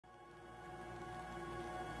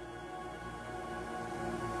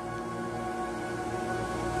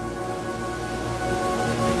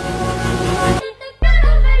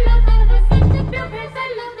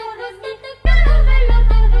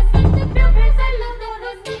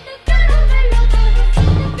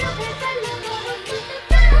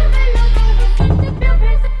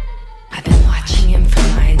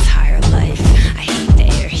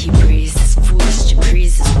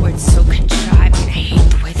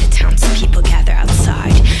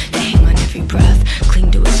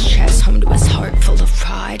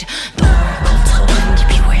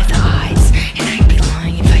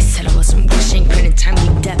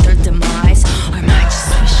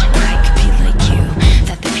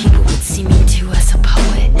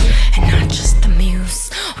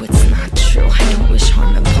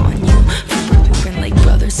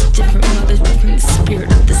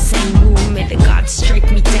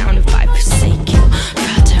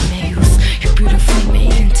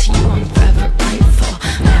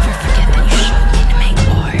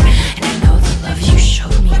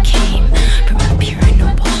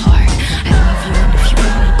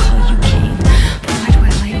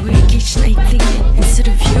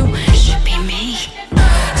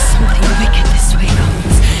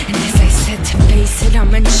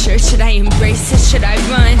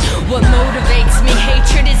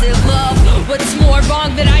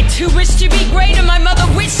that I too wish to be great, and my mother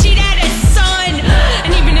wished she'd had a son.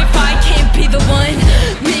 And even if I can't be the one,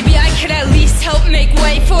 maybe I could at least help make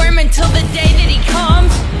way for him until the day that he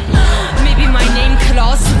comes. Maybe my name could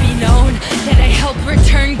also be known, that I help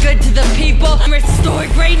return good to the people and restore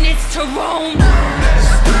greatness to Rome.